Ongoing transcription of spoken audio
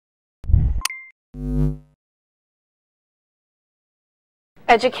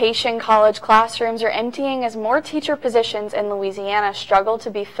Education college classrooms are emptying as more teacher positions in Louisiana struggle to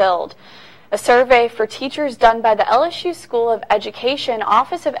be filled. A survey for teachers done by the LSU School of Education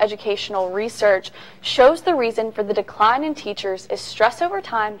Office of Educational Research shows the reason for the decline in teachers is stress over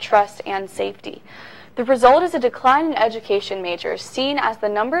time, trust, and safety. The result is a decline in education majors, seen as the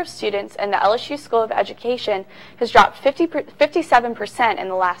number of students in the LSU School of Education has dropped 57% in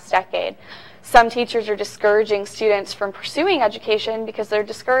the last decade. Some teachers are discouraging students from pursuing education because they're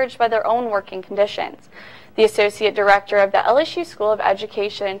discouraged by their own working conditions. The Associate Director of the LSU School of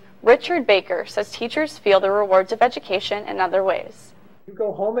Education, Richard Baker, says teachers feel the rewards of education in other ways. You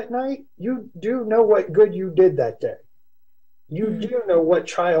go home at night, you do know what good you did that day. You do know what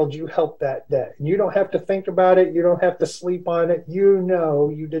child you helped that day. You don't have to think about it. You don't have to sleep on it. You know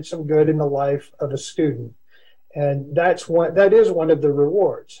you did some good in the life of a student. And that is one of the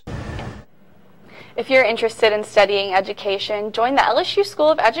rewards. If you're interested in studying education, join the LSU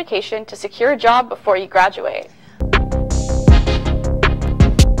School of Education to secure a job before you graduate.